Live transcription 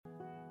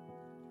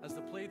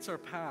plates are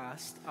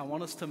passed, I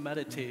want us to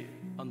meditate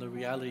on the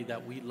reality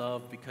that we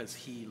love because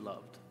He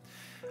loved.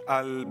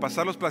 Al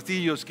pasar los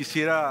platillos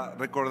quisiera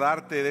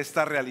recordarte de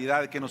esta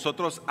realidad que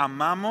nosotros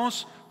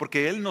amamos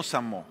porque Él nos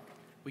amó.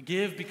 We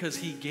give because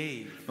He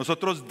gave.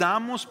 Nosotros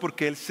damos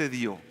porque Él se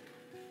dio.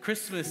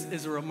 Christmas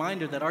is a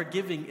reminder that our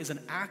giving is an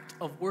act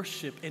of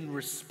worship in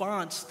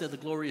response to the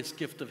glorious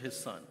gift of His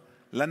Son.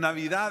 La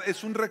Navidad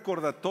es un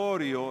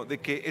recordatorio de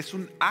que es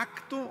un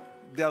acto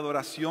de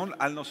adoración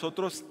al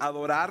nosotros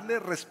adorarle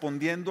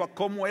respondiendo a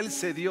cómo Él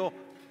se dio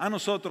a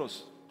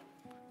nosotros.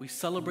 We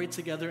celebrate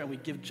together and we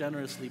give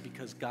generously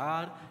because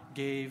God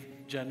gave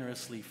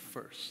generously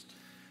first.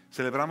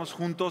 Celebramos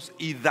juntos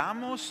y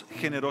damos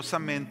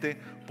generosamente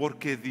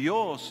porque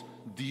Dios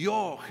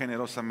dio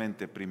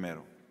generosamente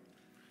primero.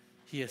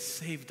 He has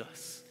saved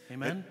us.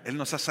 Amen. Él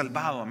nos ha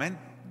salvado, amén.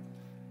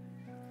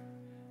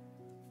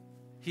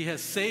 He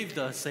has saved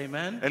us.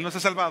 Amen. Él nos ha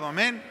salvado,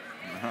 amén.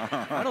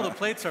 I know the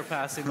plates are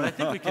passing, but I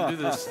think we can do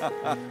this.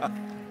 I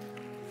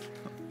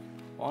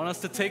want us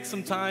to take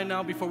some time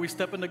now before we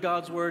step into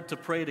God's Word to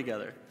pray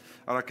together.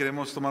 Ahora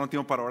queremos tomar un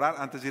tiempo para orar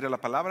antes de ir a la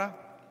palabra.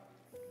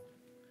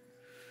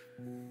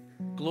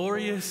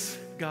 Glorious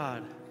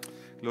God,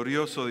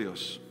 Glorioso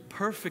Dios,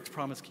 perfect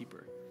promise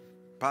keeper.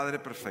 Padre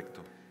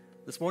perfecto.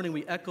 This morning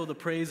we echo the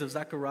praise of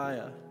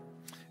Zechariah,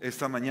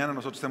 Esta mañana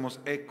nosotros tenemos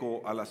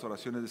eco a las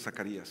oraciones de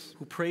Zacarías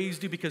who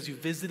praised you because you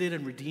visited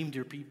and redeemed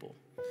your people.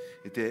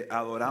 y te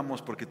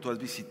adoramos porque tú has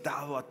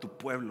visitado a tu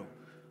pueblo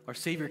Our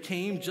Savior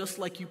came just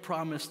like you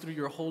promised through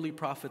your holy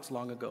prophets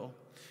long ago.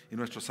 y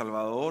nuestro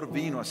Salvador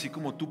vino así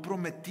como tú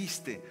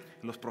prometiste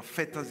en los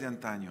profetas de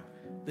antaño.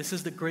 This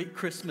is the great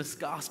Christmas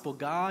gospel.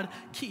 God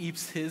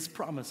keeps His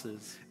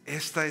promises.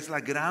 Esta es la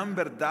gran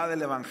verdad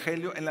del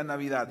Evangelio en la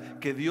Navidad,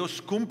 que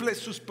Dios cumple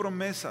sus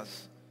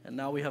promesas. And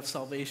now we have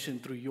salvation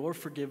through your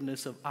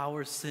forgiveness of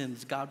our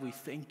sins. God, we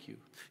thank you.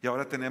 Y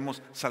ahora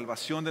tenemos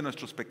salvación de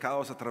nuestros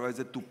pecados a través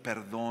de tu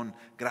perdón.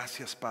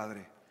 Gracias,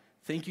 Padre.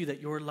 Thank you that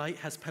your light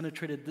has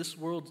penetrated this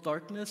world's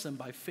darkness, and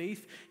by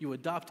faith you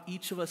adopt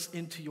each of us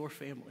into your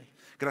family.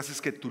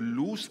 Gracias que tu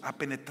luz ha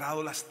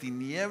penetrado las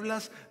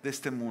tinieblas de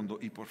este mundo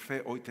y por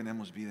fe hoy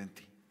tenemos vida en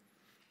ti.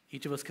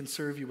 Each of us can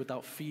serve you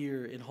without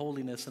fear in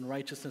holiness and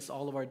righteousness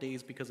all of our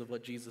days because of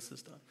what Jesus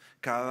has done.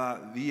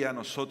 Cada día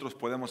nosotros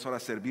podemos ahora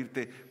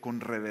servirte con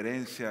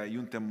reverencia y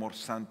un temor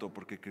santo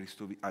porque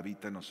Cristo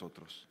habita en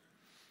nosotros.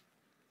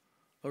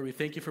 Lord, we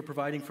thank you for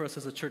providing for us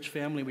as a church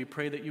family. We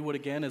pray that you would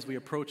again as we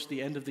approach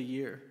the end of the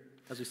year,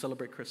 as we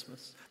celebrate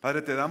Christmas.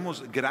 Padre, te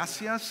damos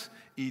gracias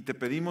y te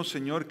pedimos,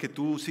 Señor, que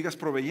tú sigas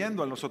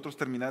proveyendo a nosotros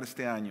terminar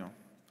este año.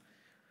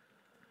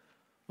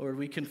 Lord,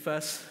 we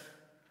confess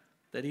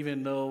that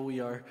even though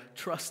we are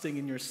trusting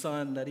in your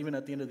Son, that even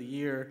at the end of the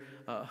year,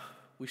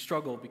 we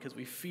struggle because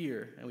we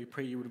fear, and we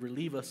pray you would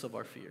relieve us of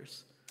our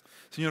fears.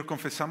 Señor,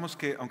 confesamos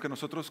que aunque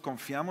nosotros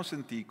confiamos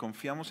en ti,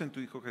 confiamos en tu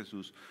Hijo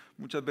Jesús,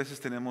 muchas veces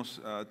tenemos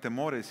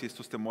temores y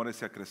estos temores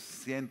se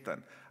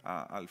acrecientan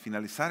al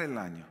finalizar el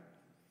año.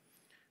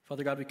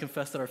 Father God, we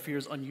confess that our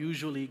fears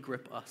unusually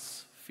grip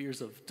us,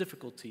 fears of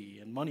difficulty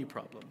and money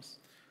problems.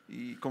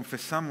 Y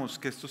confesamos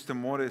que estos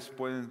temores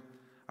pueden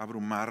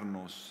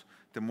abrumarnos,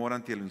 temor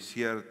ante lo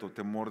incierto,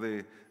 temor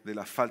de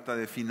la falta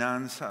de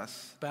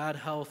finanzas, Bad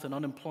health and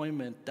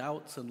unemployment,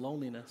 doubts and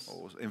loneliness,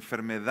 o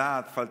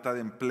enfermedad, falta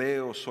de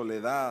empleo,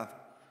 soledad,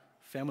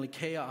 family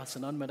chaos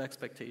and unmet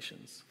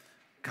expectations.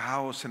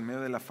 caos en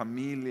medio de la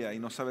familia y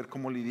no saber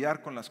cómo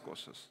lidiar con las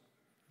cosas.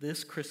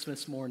 This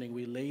Christmas morning,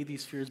 we lay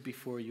these fears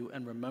before you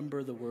and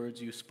remember the words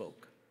you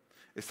spoke.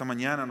 Esta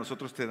mañana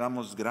nosotros te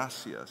damos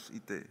gracias y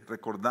te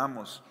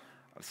recordamos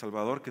al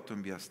Salvador que tú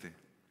enviaste.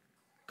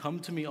 Come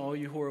to me, all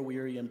you who are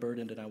weary and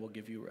burdened, and I will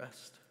give you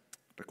rest.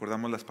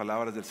 Recordamos las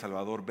palabras del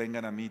Salvador,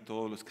 vengan a mí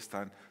todos los que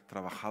están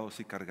trabajados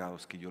y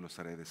cargados, que yo los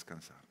haré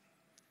descansar.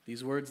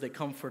 These words, they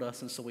comfort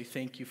us, and so we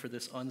thank you for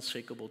this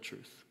unshakable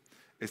truth.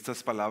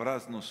 Estas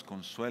palabras nos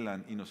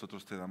consuelan y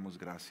nosotros te damos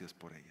gracias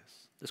por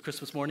ellas. This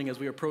Christmas morning, as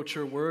we approach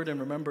your word and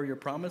remember your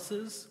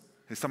promises,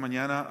 Esta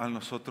mañana al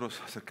nosotros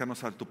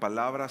acercarnos a tu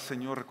palabra,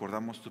 Señor,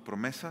 recordamos tus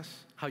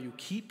promesas, how you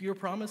keep your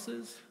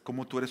promises,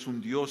 cómo tú eres un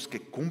Dios que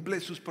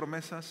cumple sus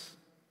promesas.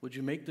 would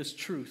you make this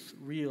truth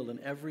real in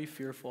every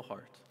fearful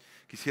heart?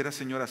 Quisiera,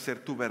 Señor,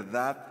 hacer tu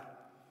verdad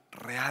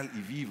real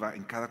y viva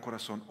en cada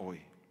corazón hoy.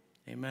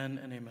 Amen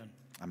and amen.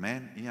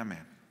 Amén y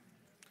amén.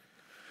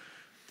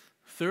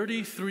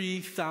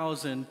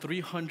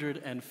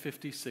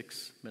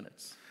 33,356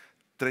 minutes.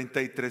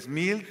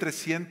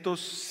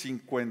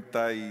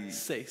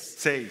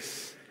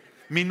 33,356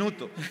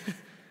 minutos.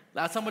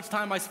 That's how much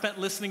time I spent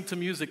listening to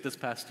music this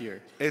past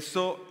year.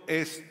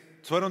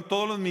 Fueron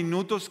todos los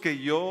minutos que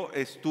yo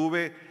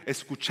estuve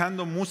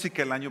escuchando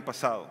música el año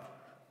pasado.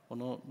 O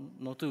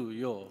no tú,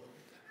 yo.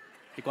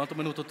 ¿Y cuántos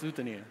minutos tú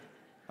tenías?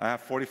 I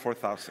have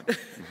 44,000.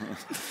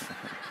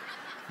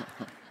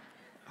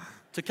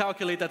 To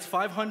calculate, that's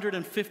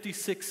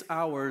 556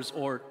 hours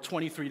or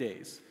 23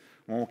 days.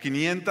 Como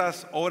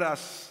 500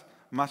 horas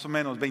más o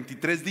menos,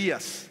 23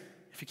 días.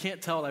 If If you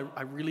can't tell,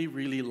 I really,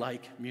 really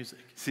like music.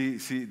 Si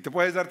te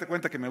puedes darte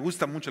cuenta que me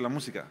gusta mucho la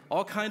música.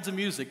 All kinds of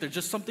music. There's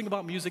just something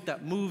about music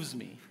that moves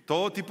me.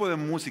 Todo tipo de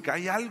música.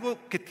 Hay algo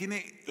que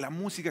tiene la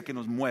música que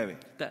nos mueve.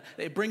 That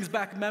it brings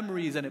back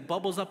memories and it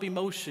bubbles up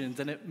emotions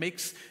and it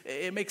makes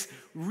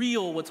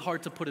real what's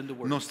hard to put into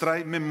words. Nos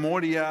trae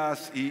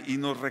memorias y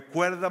nos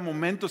recuerda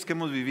momentos que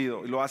hemos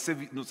vivido y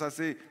nos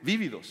hace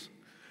vívidos.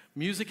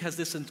 Music has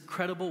this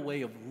incredible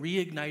way of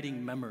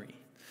reigniting memory.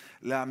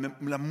 La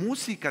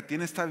música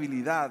tiene esta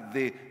habilidad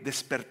de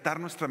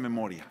despertar nuestra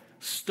memoria,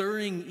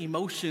 Stirring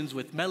emotions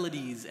with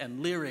melodies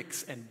and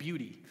lyrics and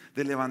beauty.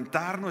 de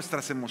levantar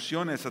nuestras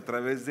emociones a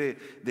través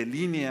de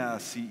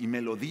líneas y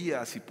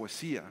melodías y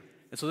poesía.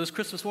 And so this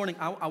Christmas morning,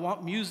 I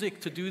want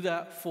music to do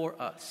that for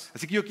us.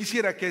 Así que yo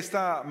quisiera que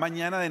esta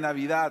mañana de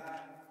Navidad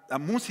la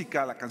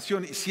música, la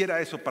canción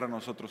hiciera eso para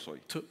nosotros hoy.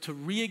 To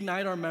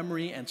reignite our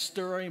memory and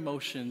stir our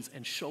emotions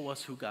and show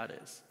us who God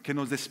is. Que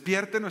nos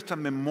despierte nuestra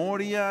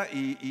memoria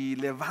y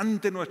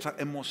levante nuestras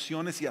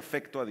emociones y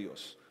afecto a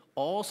Dios.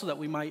 All so that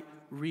we might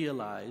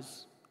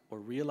realize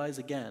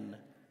again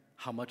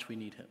how much we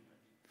need Him.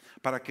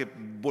 Para que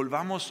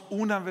volvamos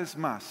una vez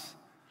más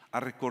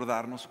a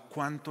recordarnos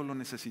cuánto lo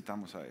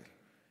necesitamos a Él.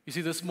 You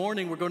see, this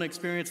morning we're going to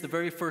experience the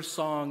very first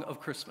song of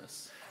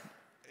Christmas.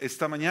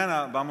 Esta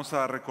mañana vamos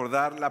a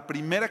recordar la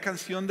primera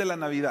canción de la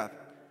Navidad.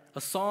 A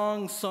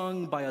song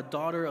sung by a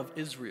daughter of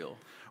Israel.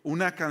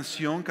 Una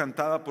canción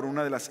cantada por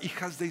una de las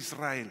hijas de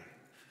Israel.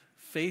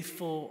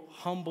 Faithful,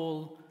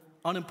 humble,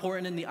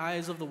 unimportant in the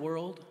eyes of the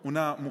world.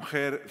 Una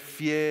mujer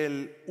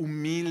fiel,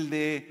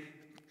 humilde,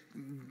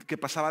 que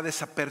pasaba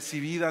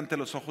desapercibida ante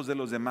los ojos de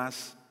los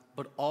demás.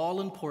 But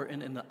all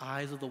important in the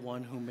eyes of the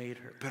one who made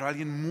her. Pero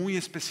alguien muy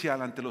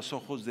especial ante los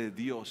ojos de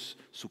Dios,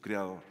 su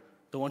creador.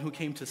 The one who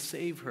came to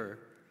save her.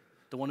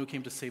 The one who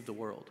came to save the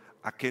world.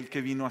 Aquel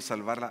que vino a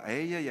salvarla a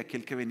ella y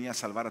aquel que venía a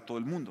salvar a todo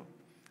el mundo.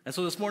 And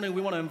so this morning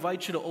we want to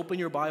invite you to open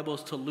your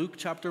Bibles to Luke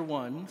chapter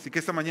 1, Así que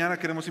esta mañana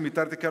queremos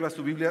invitarte que abras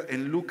tu Biblia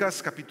en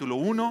Lucas capítulo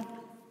 1,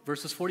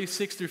 verses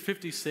 46 through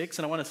 56,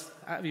 and I want to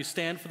have you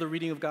stand for the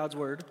reading of God's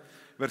word.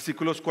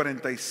 versículos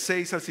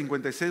 46 al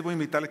 56. Voy a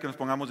invitarle que nos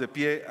pongamos de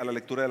pie a la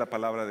lectura de la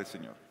palabra del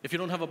Señor. If you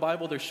don't have a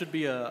Bible, there should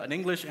be an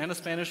English and a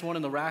Spanish one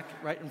in the rack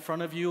right in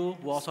front of you.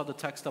 We'll also have the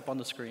text up on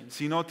the screen.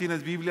 Si no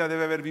tienes Biblia,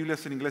 debe haber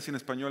Biblias en inglés y en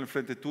español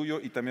enfrente tuyo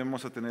y también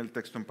vamos a tener el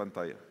texto en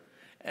pantalla.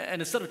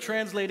 And instead of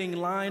translating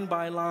line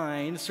by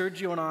line,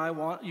 Sergio and I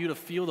want you to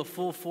feel the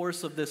full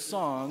force of this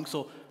song.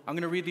 So I'm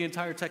going to read the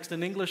entire text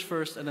in English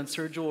first, and then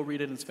Sergio will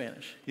read it in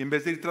Spanish. Y en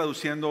vez de ir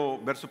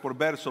traduciendo verso por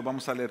verso,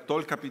 vamos a leer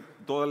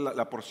toda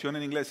la porción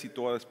en inglés y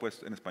toda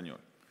después en español.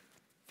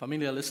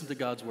 Familia, listen to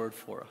God's word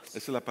for us. Esa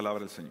es la palabra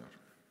del Señor.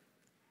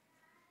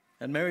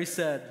 And Mary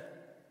said,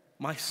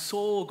 "My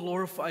soul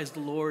glorifies the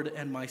Lord,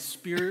 and my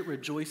spirit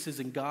rejoices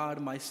in God,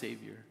 my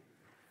Savior.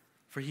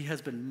 For He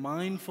has been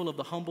mindful of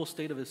the humble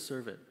state of His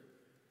servant.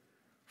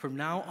 From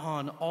now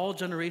on, all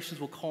generations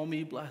will call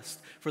me blessed,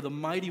 for the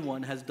Mighty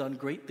One has done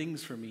great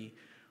things for me.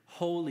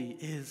 Holy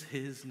is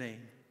His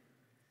name.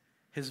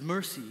 His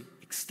mercy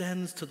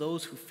extends to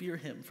those who fear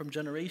Him from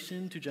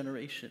generation to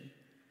generation.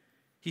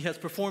 He has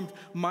performed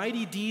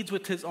mighty deeds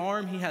with His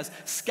arm. He has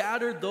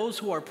scattered those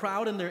who are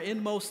proud in their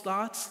inmost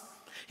thoughts.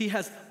 He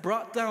has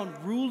brought down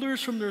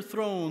rulers from their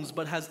thrones,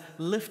 but has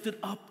lifted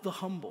up the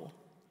humble.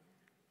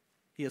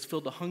 He has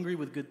filled the hungry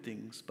with good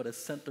things, but has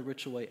sent the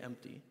rich away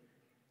empty.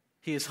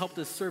 He has helped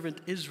His servant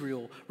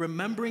Israel,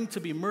 remembering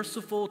to be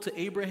merciful to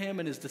Abraham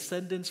and his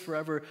descendants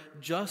forever,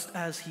 just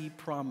as He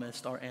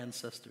promised our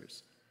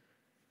ancestors."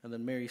 And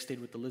then Mary stayed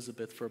with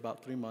Elizabeth for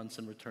about 3 months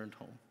and returned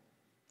home.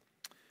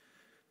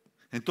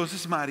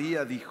 Entonces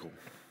María dijo: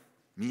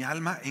 Mi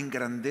alma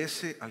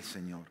engrandece al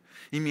Señor,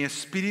 y mi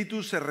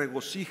espíritu se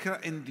regocija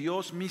en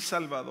Dios mi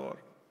Salvador,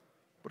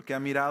 porque ha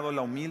mirado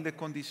la humilde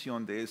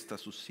condición de esta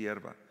su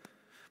sierva.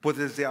 Pues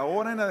desde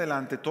ahora en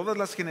adelante todas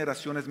las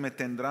generaciones me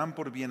tendrán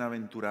por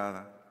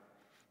bienaventurada,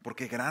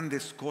 porque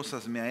grandes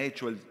cosas me ha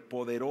hecho el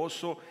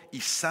poderoso y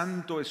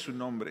santo es su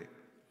nombre.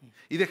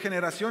 Y de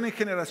generación en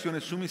generación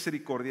es su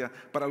misericordia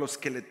para los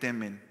que le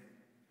temen.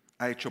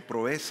 Ha hecho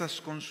proezas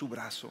con su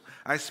brazo,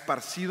 ha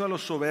esparcido a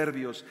los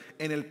soberbios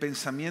en el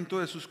pensamiento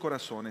de sus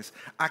corazones,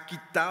 ha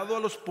quitado a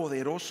los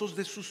poderosos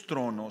de sus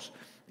tronos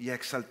y ha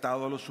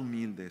exaltado a los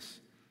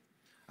humildes.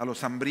 A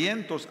los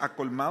hambrientos ha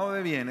colmado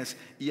de bienes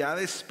y ha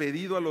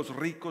despedido a los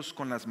ricos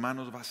con las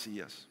manos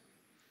vacías.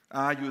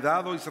 Ha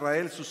ayudado a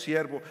Israel su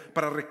siervo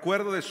para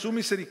recuerdo de su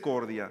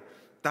misericordia,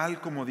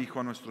 tal como dijo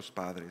a nuestros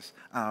padres,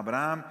 a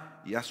Abraham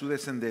y a su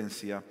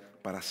descendencia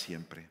para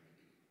siempre.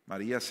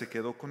 María se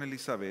quedó con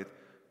Elizabeth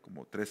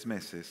como 3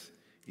 meses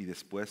y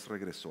después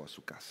regresó a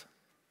su casa.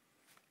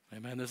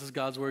 Amen. This is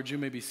God's word. You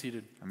may be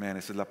seated. Amén.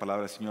 Esa es la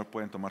palabra del Señor.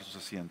 Pueden tomar sus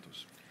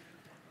asientos.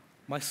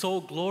 My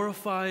soul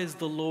glorifies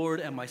the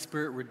Lord, and my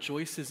spirit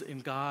rejoices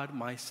in God,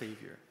 my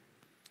Savior.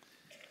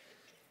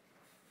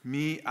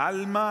 Mi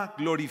alma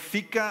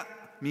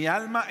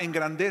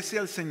engrandece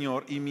al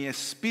Señor y mi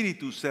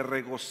espíritu se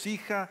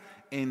regocija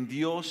en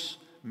Dios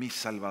mi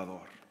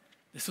Salvador.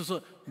 This is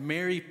what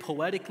Mary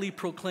poetically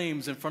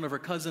proclaims in front of her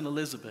cousin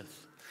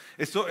Elizabeth.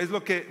 Esto es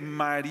lo que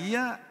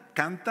María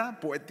canta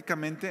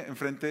poéticamente en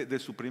frente de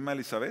su prima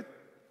Elizabeth.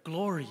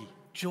 Glory,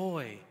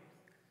 joy.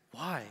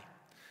 Why?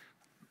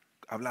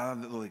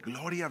 Hablando de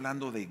gloria,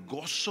 hablando de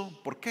gozo.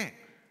 ¿Por qué?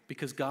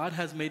 Because God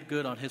has made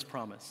good on his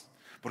promise.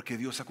 Porque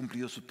Dios ha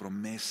cumplido su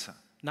promesa.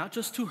 Not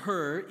just to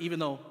her, even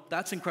though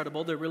that's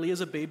incredible, there really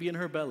is a baby in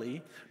her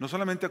belly. No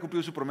solamente ha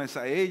cumplido su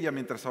promesa a ella,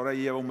 mientras ahora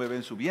lleva un bebé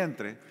en su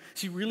vientre.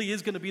 She really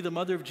is going to be the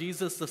mother of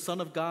Jesus, the Son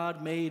of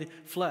God made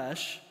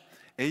flesh.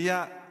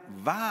 Ella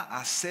va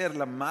a ser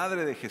la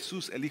madre de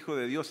Jesús, el Hijo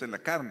de Dios en la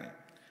carne.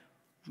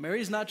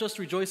 Mary's not just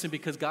rejoicing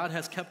because God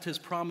has kept his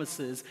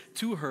promises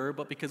to her,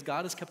 but because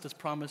God has kept his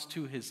promise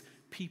to his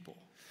people.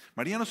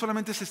 María no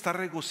solamente se está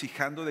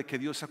regocijando de que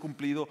Dios ha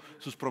cumplido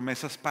sus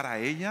promesas para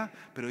ella,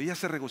 pero ella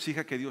se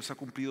regocija que Dios ha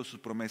cumplido sus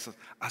promesas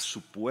a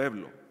su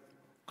pueblo.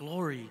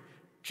 Glory,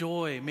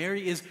 joy.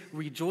 Mary is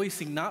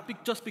rejoicing not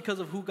just because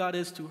of who God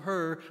is to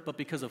her, but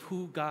because of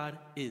who God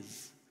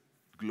is.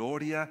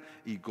 Gloria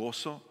y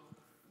gozo.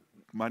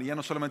 María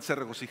no solamente se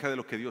regocija de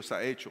lo que Dios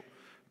ha hecho,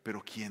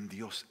 pero quién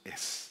Dios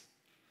es.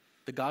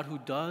 The God who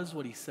does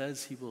what he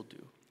says he will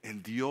do.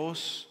 El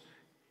Dios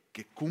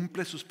que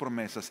cumple sus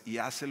promesas y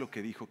hace lo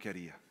que dijo que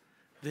haría.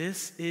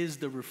 This is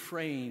the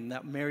refrain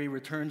that Mary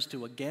returns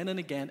to again and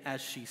again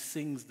as she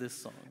sings this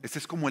song. Este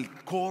es como el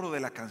coro de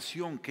la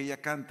canción que ella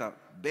canta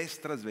vez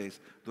tras vez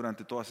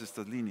durante todas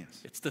estas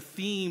líneas. It's the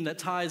theme that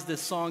ties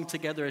this song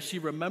together as she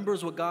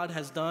remembers what God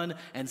has done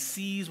and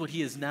sees what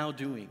he is now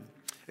doing.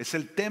 Es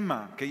el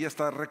tema que ella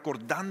está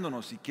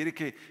recordándonos y quiere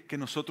que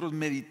nosotros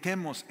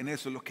meditemos en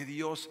eso, lo que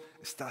Dios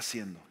está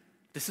haciendo.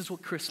 This is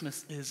what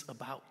Christmas is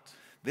about.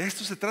 De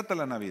esto se trata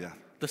la Navidad.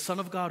 The Son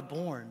of God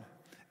born,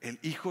 El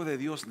Hijo de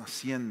Dios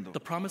naciendo. the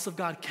promise of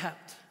God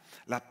kept,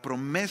 La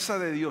promesa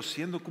de Dios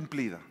siendo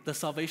cumplida. the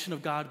salvation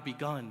of God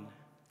begun.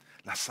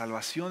 La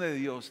salvación de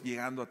Dios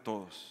llegando a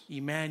todos.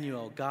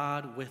 Emmanuel,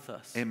 God with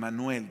us.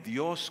 Emmanuel,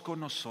 Dios con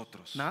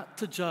nosotros. Not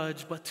to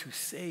judge, but to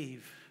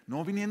save,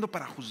 No viniendo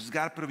para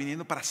juzgar, pero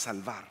viniendo para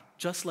salvar.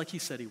 just like he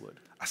said he would.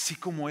 Así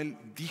como Él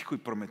dijo y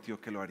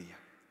prometió que lo haría.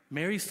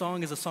 Mary's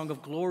song is a song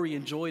of glory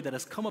and joy that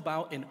has come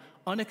about in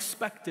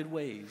unexpected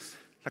ways.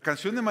 La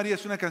canción de María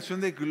es una canción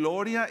de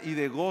gloria y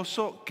de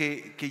gozo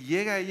que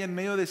llega a ella en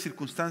medio de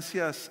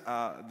circunstancias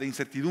de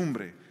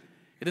incertidumbre.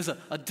 It is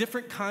a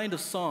different kind of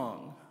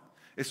song.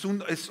 Es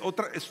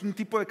un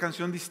tipo de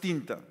canción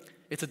distinta.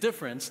 It's a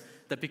difference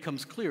that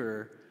becomes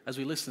clearer as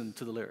we listen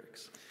to the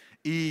lyrics.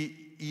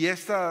 Y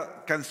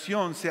esta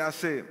canción se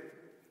hace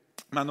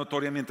más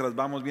notoria mientras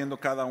vamos viendo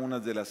cada una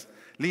de las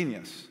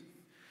líneas.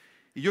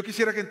 Y yo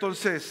quisiera que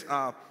entonces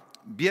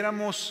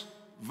viéramos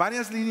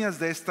varias líneas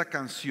de esta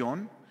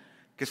canción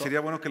que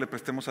sería bueno que le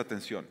prestemos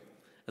atención.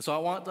 And so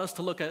I want us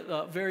to look at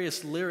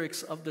various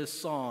lyrics of this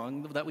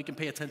song that we can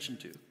pay attention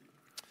to.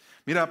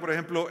 Mira, por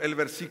ejemplo, el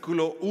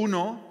versículo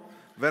 1,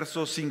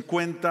 versos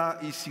 50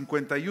 y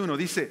 51.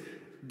 Dice,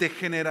 de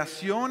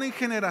generación en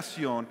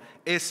generación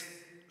es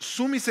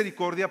su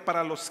misericordia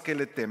para los que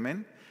le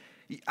temen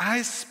y ha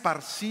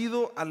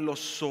esparcido a los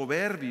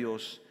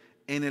soberbios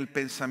en el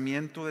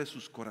pensamiento de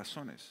sus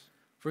corazones.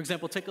 For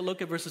example, take a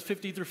look at verses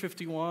 50 through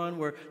 51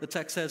 where the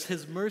text says,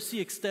 his mercy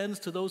extends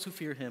to those who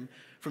fear him.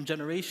 From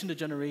generation to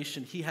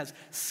generation, he has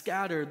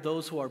scattered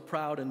those who are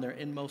proud in their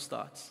inmost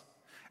thoughts.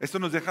 Esto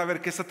nos deja ver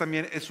que esta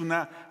también es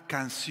una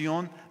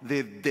canción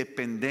de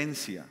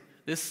dependencia.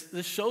 This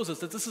shows us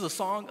that this is a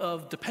song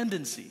of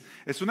dependency.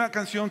 Es una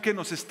canción que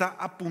nos está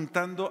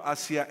apuntando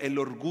hacia el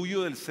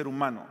orgullo del ser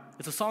humano,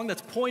 It's a song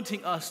that's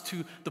pointing us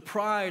to the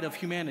pride of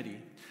humanity.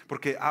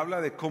 porque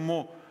habla de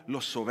cómo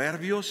los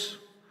soberbios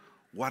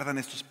guardan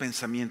estos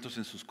pensamientos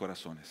en sus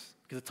corazones.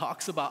 Because it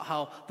talks about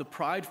how the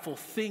prideful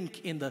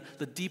think in the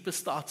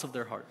deepest thoughts of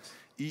their hearts.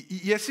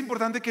 Y es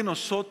importante que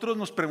nosotros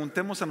nos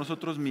preguntemos a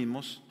nosotros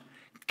mismos,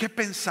 ¿qué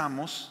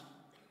pensamos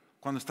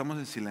cuando estamos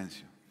en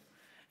silencio?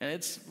 And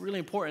it's really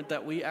important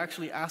that we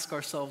actually ask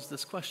ourselves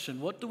this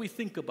question. What do we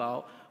think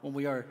about when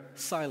we are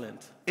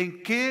silent?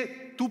 ¿En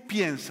qué tú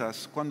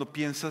piensas cuando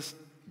piensas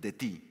de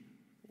ti?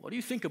 What do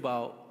you think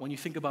about when you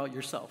think about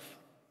yourself?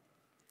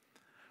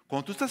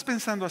 Cuando tú estás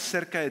pensando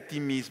acerca de ti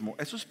mismo,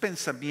 ¿esos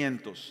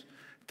pensamientos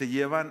te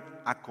llevan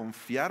a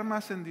confiar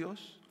más en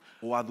Dios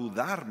o a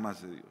dudar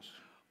más de Dios?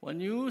 When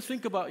you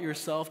think about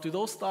yourself, do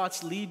those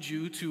thoughts lead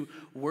you to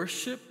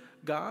worship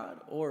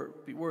God or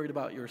be worried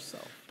about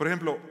yourself? Por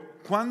ejemplo,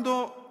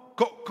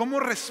 ¿cómo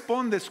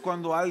respondes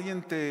cuando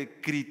alguien te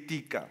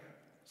critica?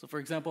 So for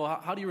example,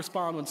 how do you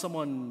respond when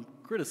someone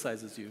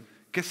criticizes you?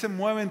 ¿Qué se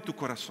mueve en tu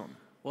corazón?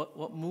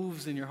 What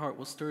moves in your heart?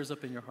 What stirs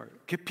up in your heart?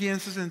 ¿Qué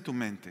piensas en tu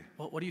mente?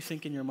 What do you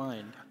think in your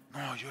mind?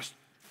 No, yo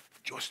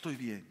estoy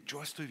bien, yo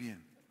estoy bien.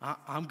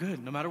 I'm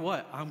good. No matter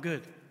what, I'm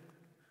good.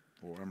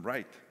 Or I'm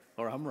right.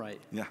 Or I'm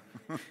right. Yeah.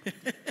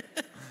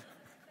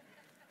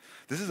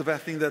 This is the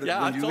bad thing that Yeah,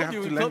 I when you told have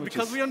you, two languages.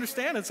 because we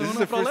understand it, so This is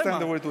no the first time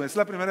that problema. we're doing it. Es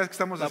la primera vez que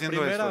estamos La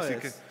haciendo esto, primera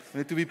así que vez. you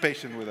need to be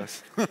patient with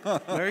us.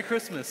 Merry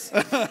Christmas.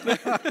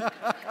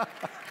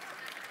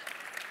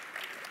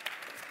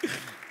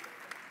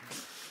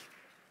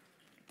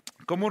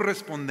 ¿Cómo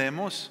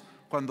respondemos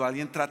cuando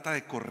alguien trata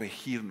de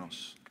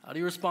corregirnos? How do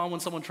you respond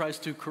when someone tries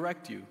to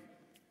correct you?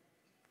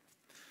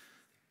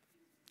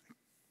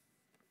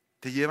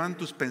 Te llevan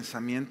tus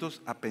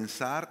pensamientos a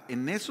pensar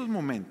en esos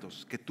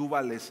momentos que tú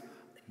vales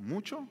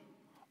mucho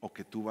o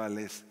que tú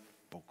vales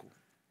poco.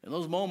 In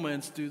those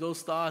moments, do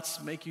those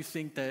thoughts make you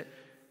think that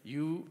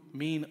you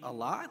mean a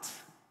lot?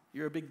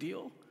 You're a big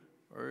deal?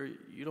 Or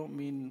you don't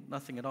mean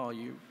nothing at all,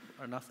 you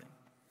are nothing?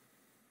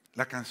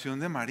 La canción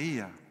de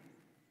María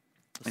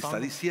The está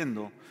song-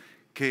 diciendo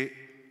que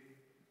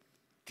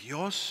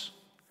Dios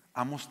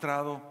ha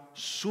mostrado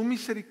su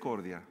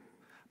misericordia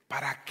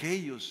para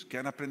aquellos que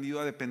han aprendido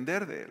a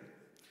depender de Él.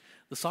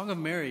 The Song of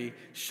Mary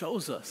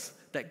shows us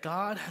that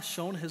God has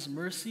shown his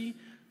mercy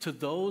to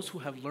those who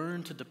have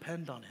learned to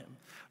depend on him.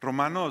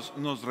 Romanos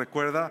nos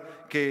recuerda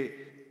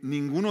que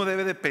ninguno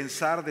debe de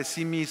pensar de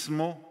sí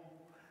mismo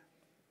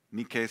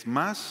ni que es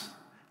más,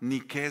 ni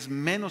que es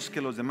menos que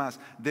los demás.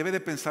 Debe de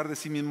pensar de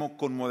sí mismo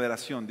con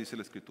moderación, dice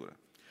la Escritura.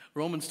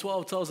 Romans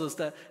 12 tells us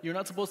that you're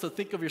not supposed to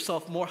think of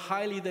yourself more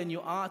highly than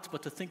you ought,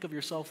 but to think of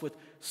yourself with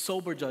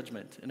sober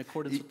judgment in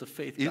accordance with the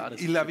faith God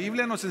has Y la given you.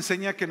 Biblia nos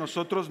enseña que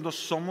nosotros no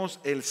somos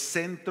el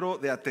centro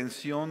de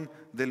atención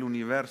del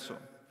universo.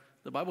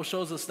 The Bible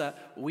shows us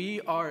that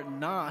we are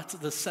not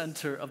the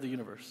center of the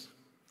universe.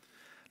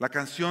 La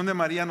canción de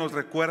María nos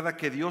recuerda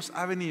que Dios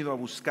ha venido a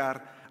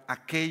buscar a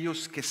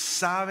aquellos que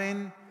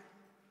saben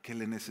que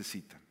le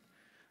necesitan.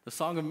 The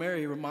Song of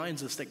Mary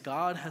reminds us that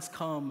God has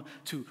come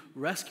to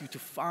rescue, to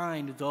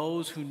find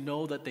those who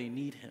know that they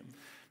need him.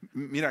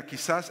 Mira,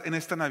 quizás en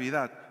esta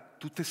Navidad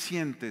tú te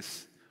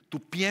sientes, tú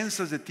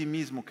piensas de ti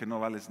mismo que no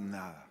vales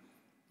nada.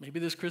 Maybe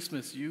this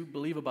Christmas you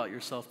believe about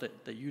yourself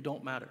that you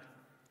don't matter.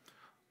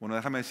 Bueno,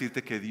 déjame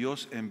decirte que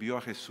Dios envió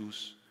a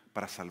Jesús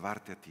para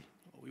salvarte a ti.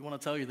 We want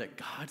to tell you that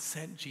God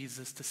sent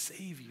Jesus to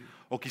save you.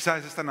 O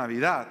quizás esta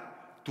Navidad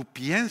tú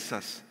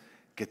piensas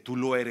que tú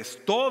lo eres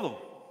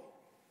todo,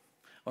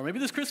 Or maybe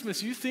this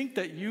Christmas you think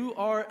that you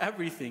are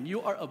everything.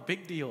 You are a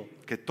big deal.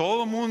 que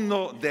todo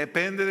mundo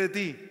depende de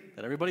ti.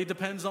 That everybody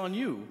depends on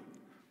you.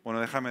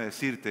 Bueno, déjame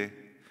decirte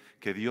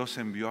que Dios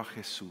envió a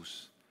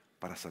Jesús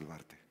para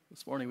salvarte.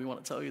 This morning we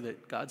want to tell you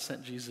that God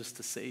sent Jesus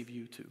to save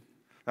you too.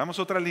 Damos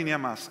otra línea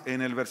más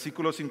en el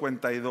versículo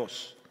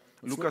 52,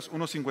 Lucas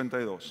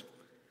 1:52.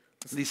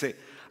 Dice,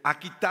 ha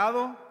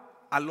quitado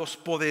a los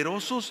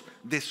poderosos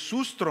de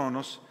sus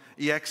tronos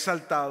y ha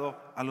exaltado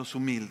a los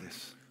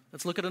humildes.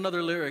 Let's look at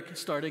another lyric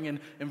starting in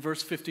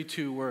verse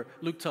 52 where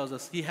Luke tells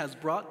us, he has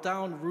brought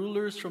down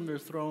rulers from their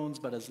thrones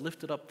but has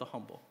lifted up the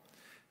humble.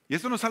 Y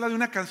esto nos habla de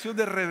una canción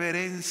de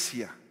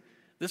reverencia.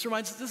 This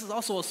is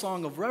also a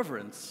song of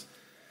reverence.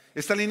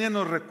 Esta línea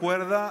nos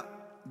recuerda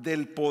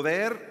del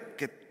poder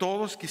que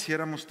todos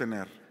quisiéramos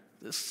tener.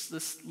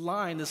 This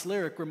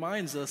lyric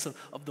reminds us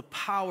of the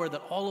power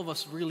that all of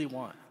us really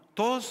want.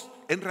 Todos,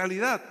 en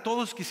realidad,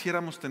 todos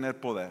quisiéramos tener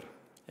poder.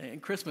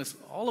 In Christmas,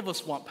 all of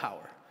us want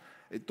power.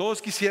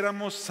 Todos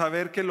quisiéramos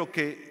saber que lo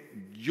que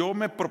yo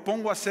me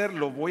propongo hacer,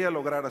 lo voy a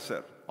lograr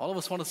hacer. All of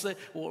us want to say,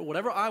 well,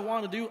 whatever I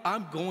want to do,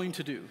 I'm going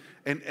to do.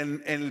 En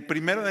el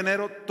 1 de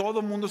enero todo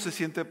el mundo se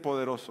siente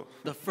poderoso.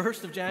 The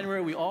 1st of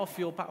January, we all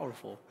feel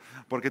powerful.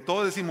 Porque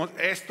todos decimos,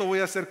 esto voy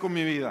a hacer con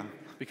mi vida.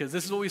 Because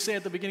this is what we say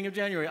at the beginning of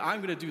January,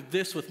 I'm going to do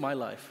this with my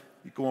life.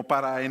 Y como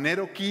para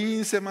enero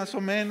 15 más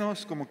o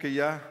menos, como que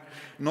ya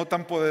no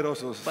tan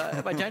poderosos.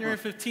 By January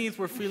 15th,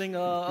 we're feeling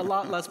a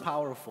lot less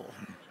powerful.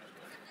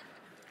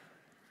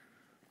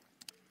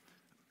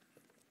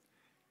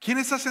 ¿Quién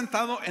está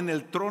sentado en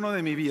el trono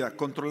de mi vida,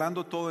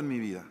 controlando todo en mi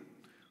vida?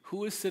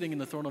 Who is sitting in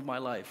the throne of my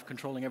life,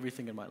 controlling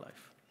everything in my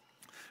life?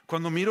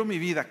 Cuando miro mi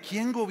vida,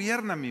 ¿quién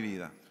gobierna mi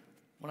vida?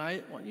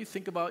 When you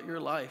think about your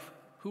life,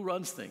 who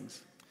runs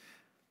things?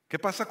 ¿Qué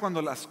pasa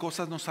cuando las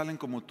cosas no salen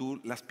como tú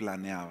las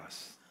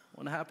planeabas?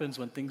 What happens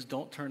when things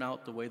don't turn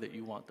out the way that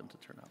you want them to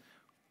turn out?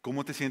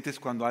 ¿Cómo te sientes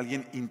cuando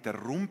alguien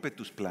interrumpe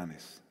tus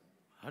planes?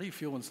 How do you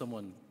feel when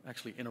someone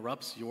actually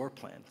interrupts your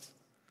plans?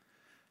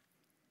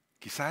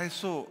 Quizá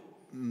eso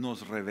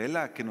nos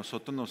revela que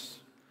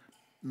nosotros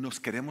nos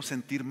queremos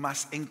sentir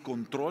más en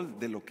control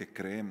de lo que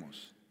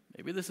creemos.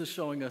 Maybe this is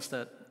showing us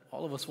that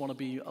all of us want to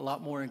be a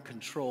lot more in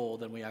control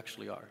than we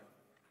actually are.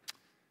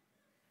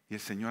 Y el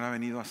Señor ha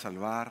venido a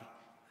salvar,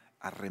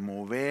 a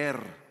remover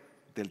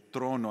del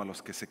trono a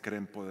los que se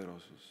creen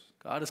poderosos.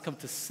 God has come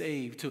to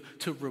save,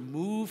 to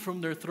remove from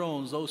their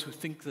thrones those who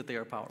think that they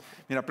are powerful.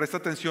 Mira, presta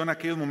atención a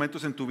aquellos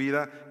momentos en tu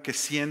vida que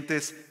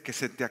sientes que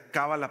se te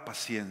acaba la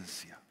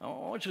paciencia. I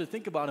want you to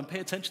think about and pay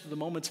attention to the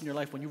moments in your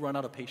life when you run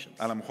out of patience.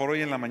 A lo mejor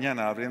hoy en la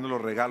mañana abriendo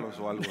los regalos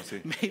o algo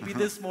así. Maybe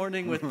this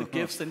morning with the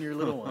gifts and your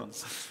little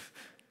ones.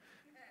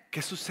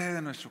 ¿Qué sucede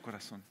en nuestro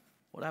corazón?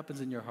 What happens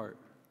in your heart?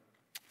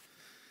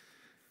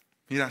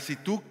 Mira, si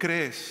tú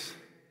crees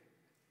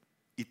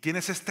y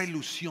tienes esta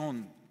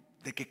ilusión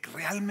de que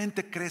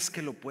realmente crees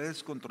que lo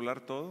puedes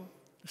controlar todo,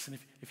 Listen,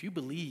 if you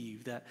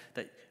believe that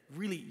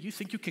really you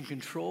think you can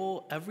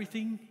control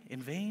everything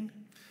in vain,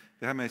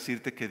 déjame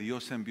decirte que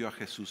Dios envió a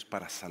Jesús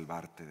para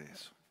salvarte de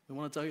eso. we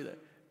want to tell you that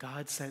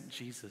God sent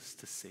Jesus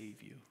to save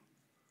you.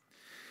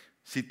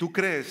 Si tú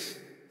crees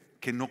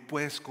que no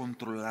puedes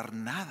controlar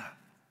nada,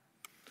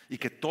 y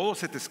que todo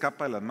se te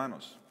escapa de las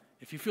manos.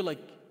 if you feel like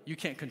you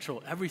can't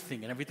control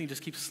everything and everything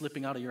just keeps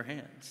slipping out of your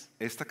hands,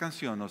 Esta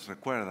canción nos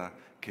recuerda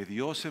que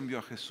Dios envió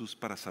a Jesús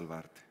para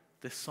salvarte.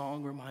 this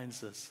song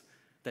reminds us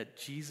that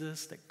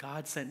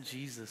God sent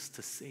Jesus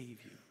to save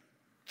you.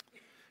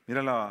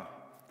 Mira la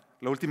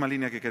última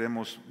línea que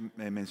queremos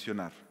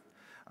mencionar.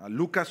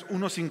 Lucas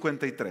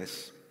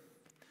 1:53.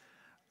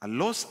 A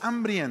los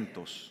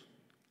hambrientos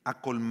ha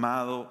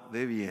colmado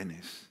de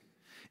bienes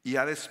y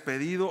ha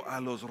despedido a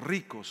los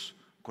ricos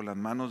con las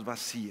manos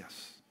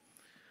vacías.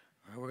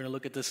 All right, we're going to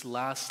look at this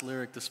last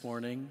lyric this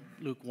morning.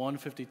 Luke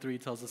 1:53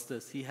 tells us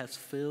this: He has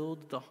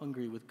filled the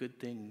hungry with good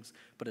things,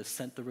 but has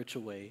sent the rich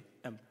away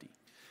empty.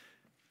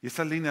 Y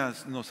estas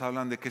líneas nos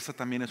hablan de que esta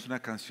también es una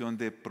canción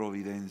de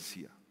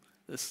providencia.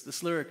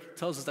 This lyric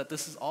tells us that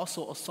this is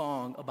also a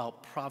song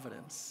about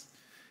providence.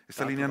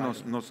 Esta línea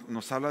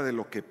nos habla de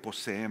lo que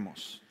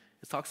poseemos.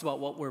 It talks about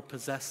what we're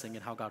possessing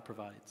and how God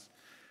provides.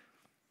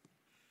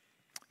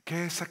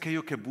 ¿Qué es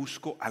aquello que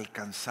busco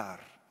alcanzar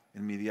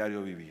en mi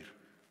diario vivir?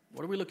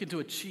 What are we looking to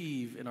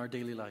achieve in our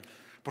daily life?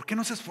 ¿Por qué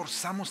nos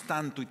esforzamos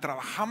tanto y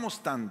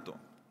trabajamos tanto?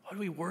 Why do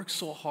we work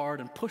so hard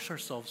and push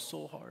ourselves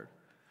so hard?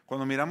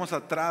 Cuando miramos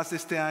atrás de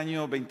este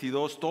año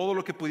 22, todo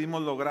lo que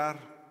pudimos lograr,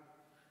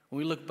 When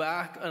we look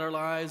back at our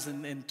lives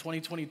in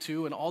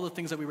 2022 and all the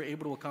things that we were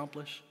able to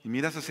accomplish, y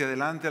miras hacia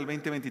adelante al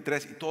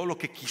 2023 y todo lo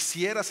que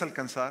quisieras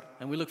alcanzar,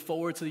 and we look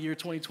forward to the year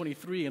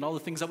 2023 and all the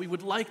things that we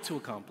would like to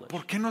accomplish,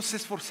 ¿por qué nos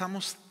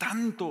esforzamos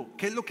tanto?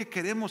 ¿Qué es lo que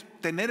queremos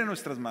tener en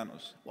nuestras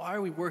manos? why are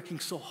we working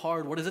so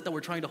hard? What is it that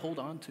we're trying to hold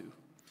on to?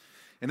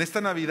 En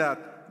esta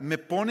Navidad, ¿me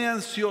pone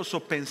ansioso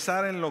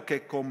pensar en lo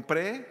que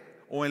compré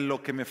o en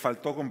lo que me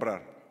faltó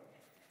comprar?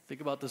 Think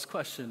about this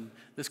question.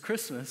 This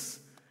Christmas,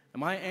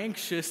 am I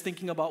anxious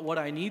thinking about what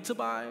I need to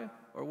buy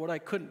or what I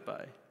couldn't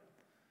buy?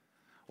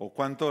 ¿O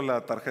cuánto la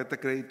tarjeta de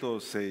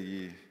crédito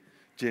se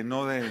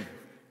llenó de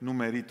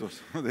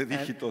numeritos, de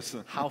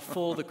dígitos? How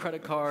full the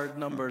credit card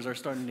numbers are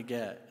starting to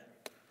get?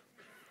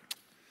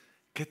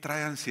 ¿Qué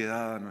trae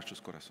ansiedad a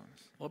nuestros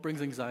corazones? What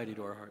brings anxiety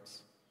to our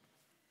hearts?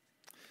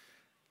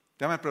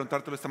 Déjame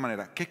preguntártelo de esta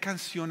manera. ¿Qué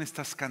canción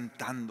estás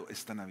cantando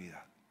esta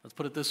Navidad? Let's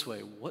put it this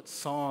way. What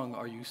song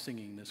are you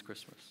singing this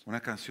Christmas? ¿Una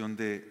canción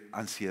de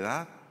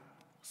ansiedad?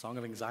 A song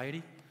of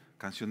anxiety?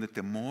 ¿Canción de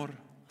temor?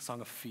 A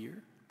song of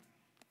fear?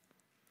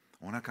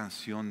 ¿Una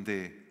canción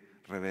de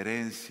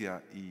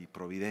reverencia y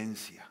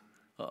providencia?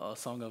 A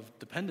song of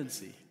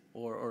dependency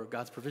or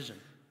God's provision?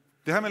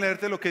 Déjame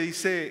leerte lo que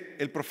dice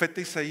el profeta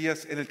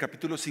Isaías en el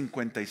capítulo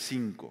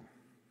 55.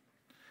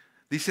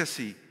 Dice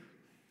así: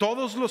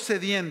 todos los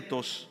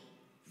sedientos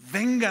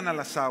vengan a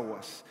las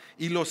aguas,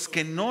 y los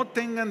que no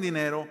tengan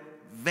dinero,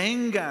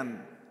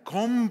 vengan,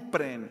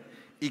 compren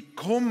y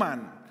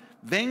coman.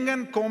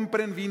 Vengan,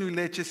 compren vino y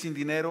leche sin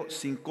dinero,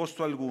 sin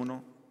costo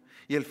alguno.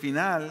 Y al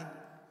final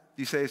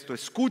dice esto: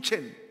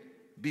 escuchen,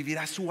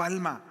 vivirá su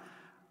alma.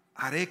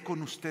 Haré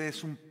con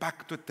ustedes un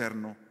pacto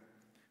eterno,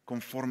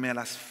 conforme a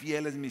las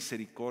fieles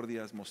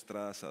misericordias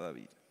mostradas a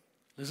David.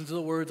 Listen to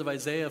the words of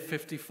Isaiah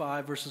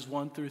 55, verses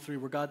 1 through 3,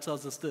 where God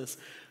tells us this: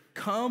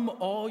 Come,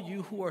 all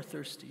you who are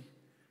thirsty.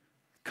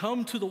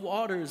 Come to the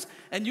waters,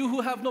 and you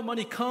who have no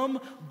money, come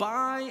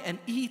buy and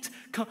eat.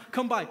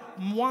 Come buy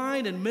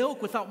wine and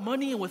milk without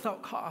money and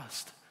without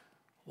cost.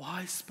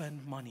 Why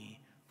spend money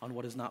on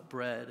what is not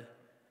bread,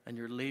 and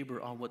your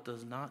labor on what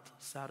does not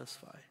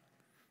satisfy?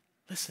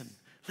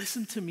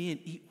 Listen to me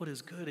and eat what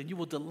is good, and you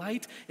will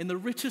delight in the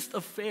richest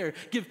of fare.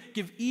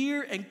 Give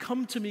ear and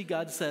come to me,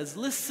 God says.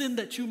 Listen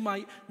that you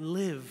might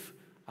live.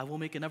 I will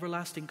make an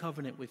everlasting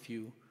covenant with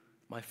you,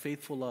 my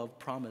faithful love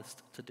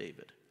promised to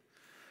David.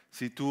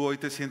 Si tú hoy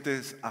te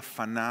sientes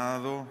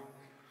afanado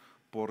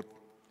por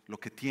lo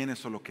que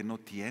tienes o lo que no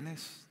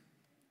tienes,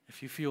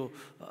 if you feel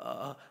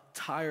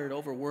tired,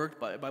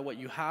 overworked by what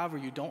you have or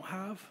you don't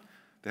have,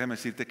 déjame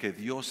decirte que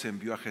Dios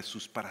envió a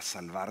Jesús para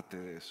salvarte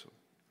de eso.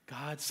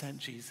 God sent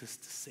Jesus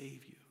to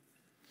save you.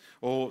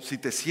 O si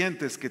te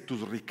sientes que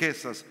tus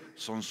riquezas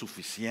son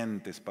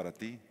suficientes para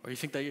ti, Or you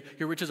think that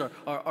your riches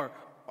are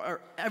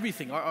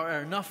everything,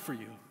 are enough for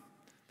you.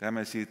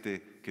 déjame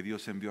decirte que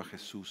Dios envió a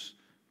Jesús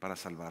para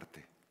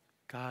salvarte.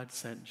 God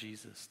sent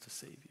Jesus to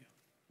save you.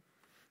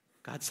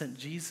 God sent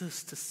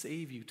Jesus to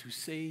save you, to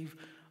save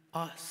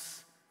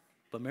us.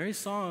 But Mary's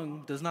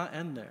song does not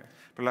end there.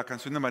 Pero la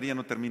canción de María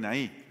no termina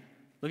ahí.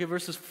 Look at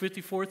verses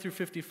 54 through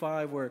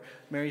 55 where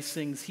Mary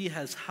sings, He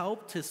has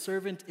helped His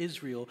servant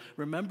Israel,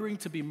 remembering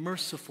to be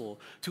merciful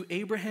to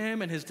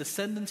Abraham and his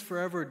descendants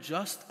forever,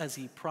 just as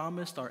He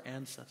promised our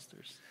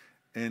ancestors.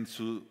 En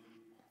su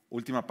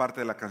última parte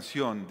de la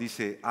canción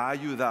dice: ha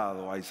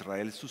ayudado a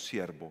Israel su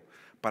siervo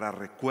para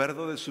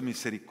recuerdo de su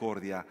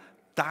misericordia,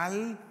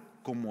 tal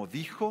como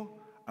dijo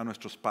a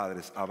nuestros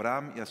padres, a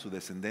Abraham y a su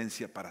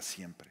descendencia para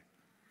siempre.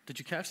 Did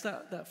you catch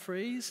that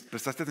phrase?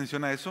 ¿Prestaste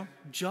atención a eso?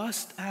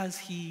 Just as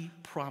He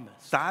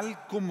promised.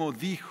 Tal como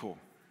dijo.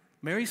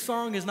 Mary's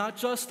song is not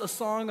just a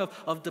song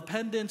of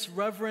dependence,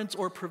 reverence,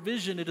 or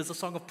provision. It is a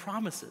song of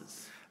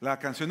promises. La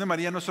canción de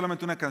María no es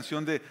solamente una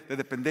canción de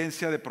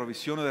dependencia, de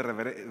provisión o de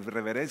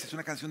reverencia, es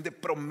una canción de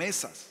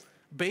promesas.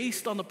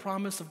 based on the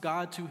promise of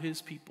God to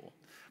his people.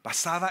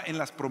 basada en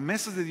las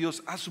promesas de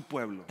Dios a su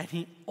pueblo. And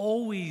he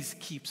always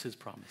keeps his Y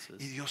promises,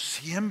 Dios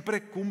siempre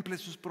cumple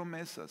sus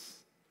promesas,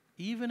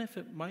 even if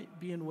it might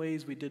be in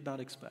ways we did not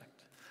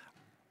expect.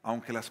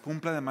 aunque las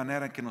cumpla de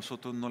manera en que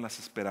nosotros no las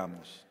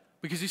esperamos.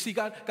 Because you see,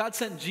 God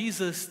sent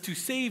Jesus to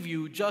save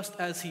you just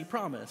as he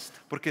promised.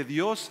 Porque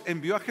Dios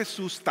envió a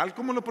Jesús tal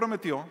como lo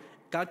prometió.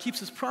 God keeps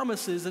his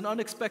promises in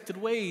unexpected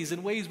ways,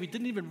 in ways we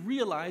didn't even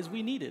realize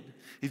we needed.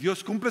 Y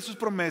Dios cumple sus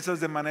promesas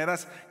de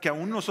maneras que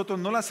aún nosotros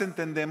no las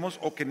entendemos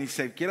o que ni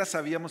siquiera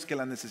sabíamos que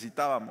las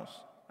necesitábamos.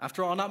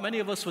 After all, not many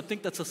of us would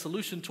think that's a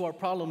solution to our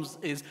problems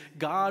is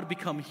God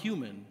become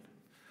human.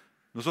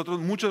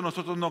 Muchos de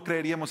nosotros no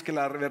creeríamos que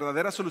la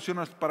verdadera solución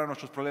para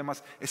nuestros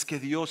problemas es que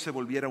Dios se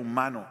volviera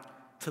humano,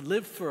 To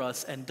live for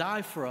us and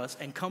die for us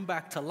and come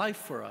back to life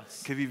for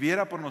us. que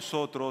viviera por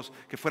nosotros,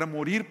 que fuera a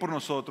morir por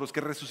nosotros,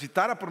 que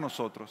resucitara por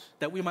nosotros,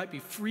 That we might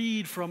be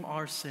freed from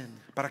our sin.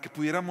 para que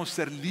pudiéramos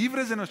ser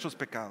libres de nuestros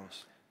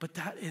pecados. But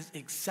that is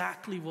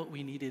exactly what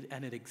we needed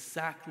and it's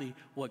exactly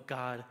what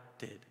God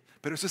did.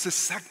 Pero eso es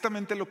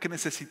exactamente lo que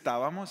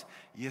necesitábamos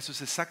y eso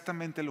es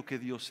exactamente lo que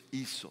Dios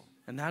hizo.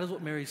 And that is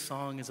what Mary's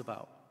song is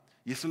about.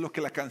 Y eso es lo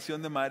que la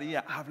canción de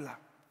María habla.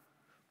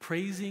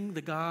 Praising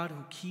the God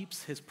who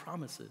keeps his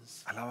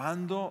promises.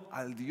 Alabando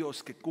al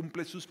Dios que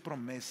cumple sus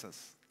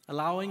promesas.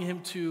 Allowing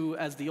him to,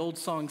 as the old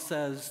song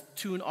says,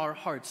 tune our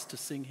hearts to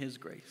sing his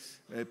grace.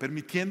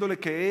 Permitiéndole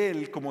que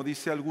Él, como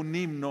dice algún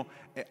himno,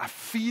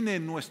 afine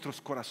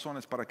nuestros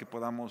corazones para que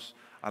podamos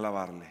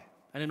alabarle.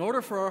 And in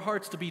order for our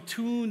hearts to be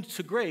tuned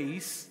to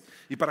grace,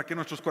 Y para que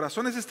nuestros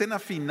corazones estén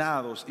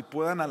afinados y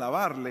puedan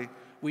alabarle,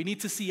 we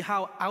need to see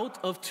how out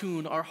of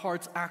tune our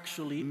hearts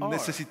actually are.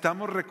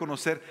 necesitamos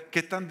reconocer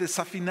qué tan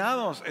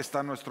desafinados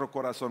está nuestro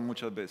corazón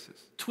muchas veces.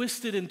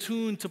 Twisted and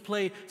tuned to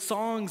play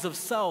songs of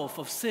self,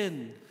 of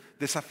sin.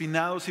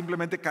 Desafinados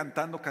simplemente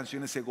cantando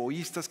canciones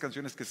egoístas,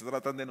 canciones que se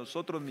tratan de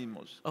nosotros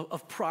mismos,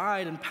 Of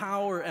pride and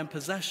power and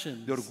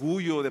possessions. de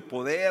orgullo, de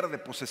poder, de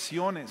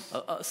posesiones,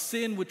 A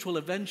sin which will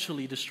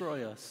eventually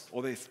destroy us.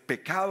 o de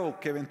pecado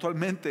que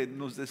eventualmente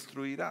nos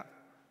destruirá.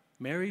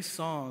 Mary's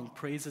song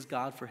praises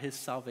God for his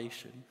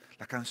salvation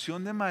La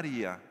canción de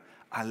María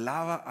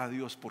alaba a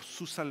Dios por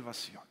su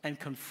salvación and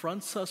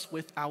confronts us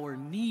with our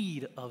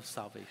need of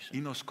salvation.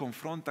 y nos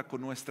confronta con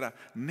nuestra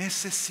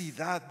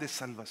necesidad de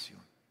salvación.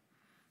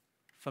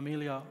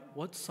 Familia,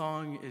 what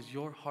song is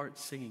your heart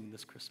singing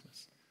this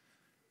Christmas?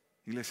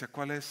 Iglesia,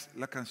 ¿cuál es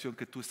la canción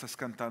que tú estás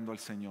cantando al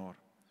Señor?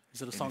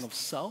 Is it a song of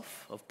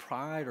self, of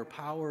pride or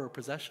power or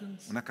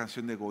possessions? ¿Una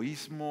canción de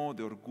egoísmo,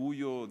 de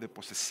orgullo, de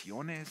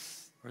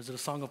posesiones? Or is it a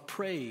song of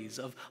praise,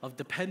 of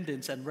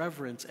dependence and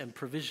reverence and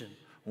provision?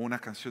 ¿O una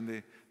canción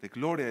de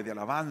gloria, de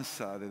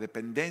alabanza, de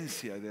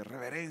dependencia, de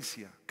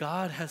reverencia?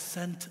 God has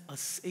sent a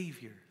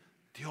Savior,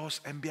 Dios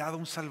ha enviado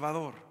un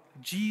Salvador,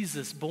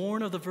 Jesus,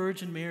 born of the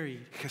Virgin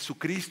Mary,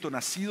 Jesucristo,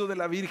 nacido de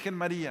la Virgen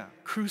María,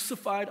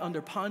 crucified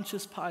under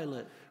Pontius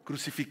Pilate,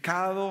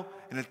 crucificado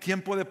en el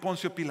tiempo de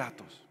Poncio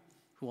Pilatos,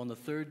 who on the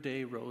third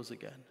day rose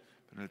again.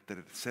 pero en el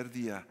tercer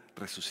día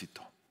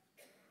resucitó.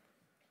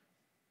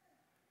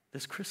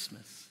 This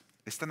Christmas,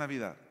 Esta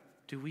Navidad,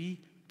 do we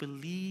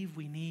believe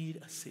we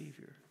need a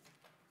Savior?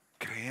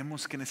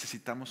 ¿creemos que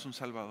necesitamos un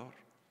Salvador?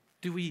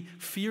 Do we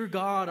fear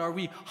God? Are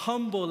we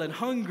humble and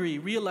hungry,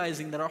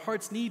 realizing that our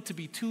hearts need to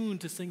be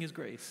tuned to sing His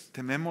grace?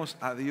 Tememos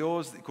a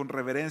Dios con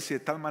reverencia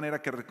de tal manera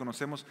que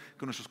reconocemos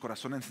que nuestros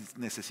corazones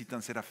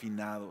necesitan ser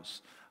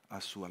afinados a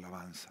su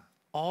alabanza.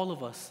 All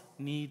of us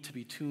need to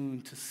be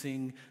tuned to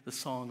sing the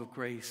song of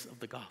grace of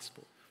the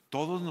gospel.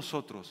 Todos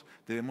nosotros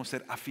debemos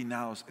ser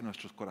afinados en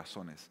nuestros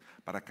corazones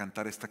para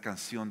cantar esta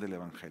canción del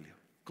Evangelio,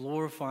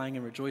 Glorifying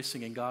and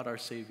rejoicing in God our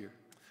Savior,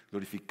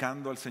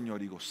 glorificando al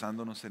Señor y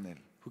gozándonos en Él.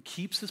 who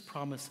keeps His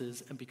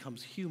promises and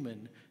becomes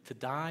human to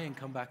die and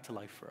come back to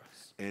life for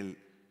us. Él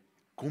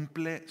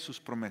cumple sus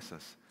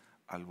promesas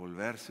al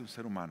volverse un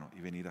ser humano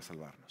y venir a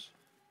salvarnos.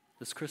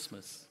 This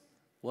Christmas,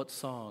 what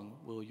song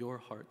will your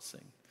heart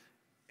sing?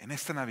 En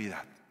esta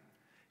Navidad,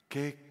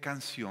 ¿qué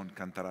canción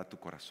cantará tu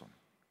corazón?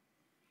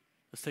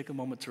 Let's take a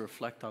moment to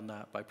reflect on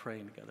that by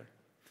praying together.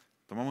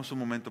 Tomamos un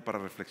momento para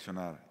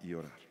reflexionar y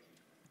orar.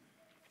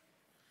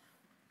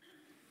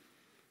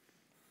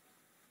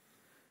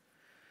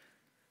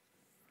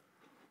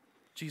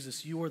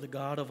 Jesus, you are the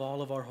God of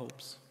all of our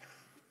hopes.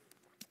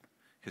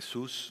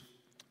 Jesús,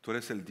 tú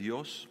eres el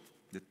Dios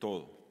de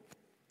todo.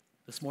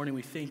 This morning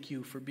we thank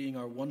you for being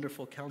our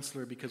wonderful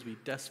counselor because we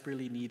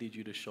desperately needed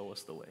you to show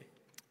us the way.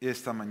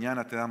 Esta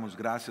mañana te damos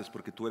gracias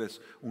porque tú eres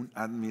un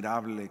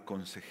admirable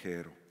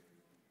consejero.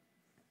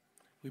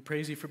 We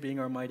praise you for being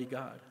our mighty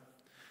God.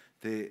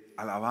 Te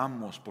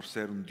alabamos por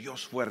ser un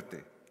Dios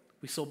fuerte.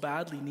 We so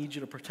badly need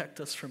you to protect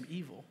us from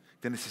evil.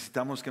 Te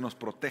necesitamos que nos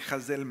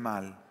protejas del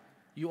mal.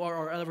 You are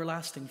our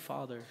everlasting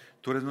Father.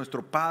 Tú eres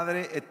nuestro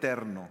Padre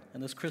eterno.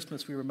 And this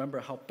Christmas we remember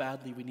how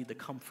badly we need the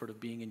comfort of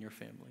being in your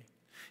family.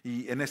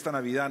 Y en esta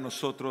Navidad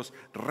nosotros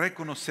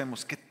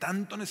reconocemos que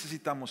tanto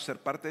necesitamos ser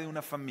parte de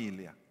una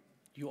familia.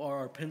 You are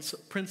our Prince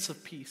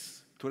of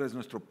Peace. Tú eres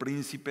nuestro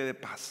príncipe de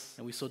paz.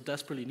 And we so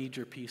desperately need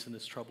your peace in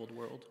this troubled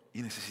world.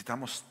 Y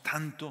necesitamos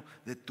tanto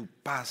de tu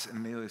paz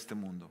en medio de este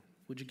mundo.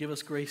 Would you give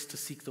us grace to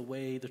seek the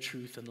way, the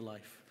truth, and the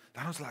life?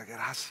 Danos la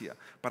gracia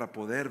para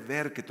poder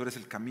ver que tú eres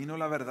el camino,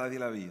 la verdad y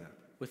la vida.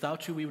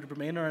 Without you, we would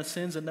remain in our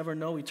sins and never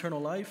know eternal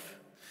life.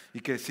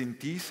 Y que sin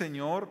ti,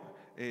 Señor,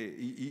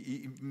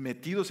 y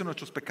metidos en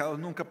nuestros pecados,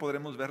 nunca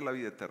podremos ver la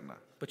vida eterna.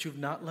 But you've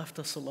not left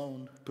us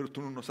alone. Pero tú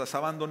no nos has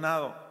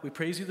abandonado. We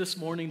praise you this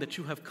morning that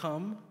you have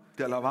come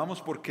Te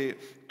alabamos porque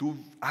tú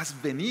has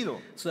venido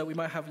so that we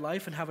might have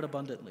life and have it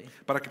abundantly.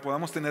 para que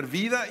podamos tener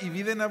vida y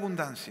vida en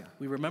abundancia.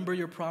 We remember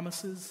your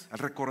promises. Al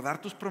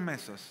recordar tus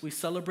promesas, We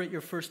celebrate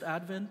your first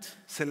advent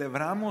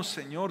celebramos,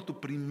 Señor, tu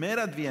primer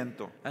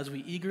adviento. as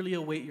we eagerly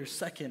await your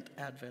second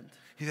advent.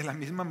 Y de la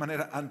misma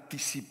manera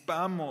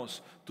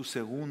anticipamos tu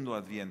segundo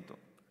adviento.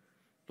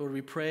 Lord,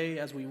 we pray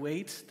as we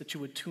wait that you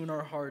would tune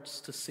our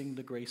hearts to sing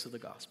the grace of the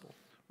gospel.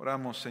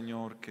 Oramos,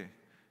 Señor,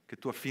 que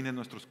tú afines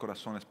nuestros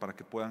corazones para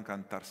que puedan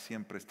cantar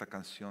siempre esta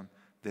canción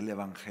del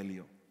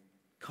Evangelio.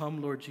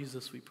 Come, Lord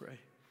Jesus, we pray.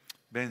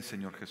 Ven,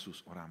 Señor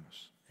Jesús,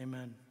 oramos.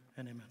 Amen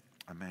and amen.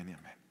 Amén y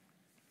amén.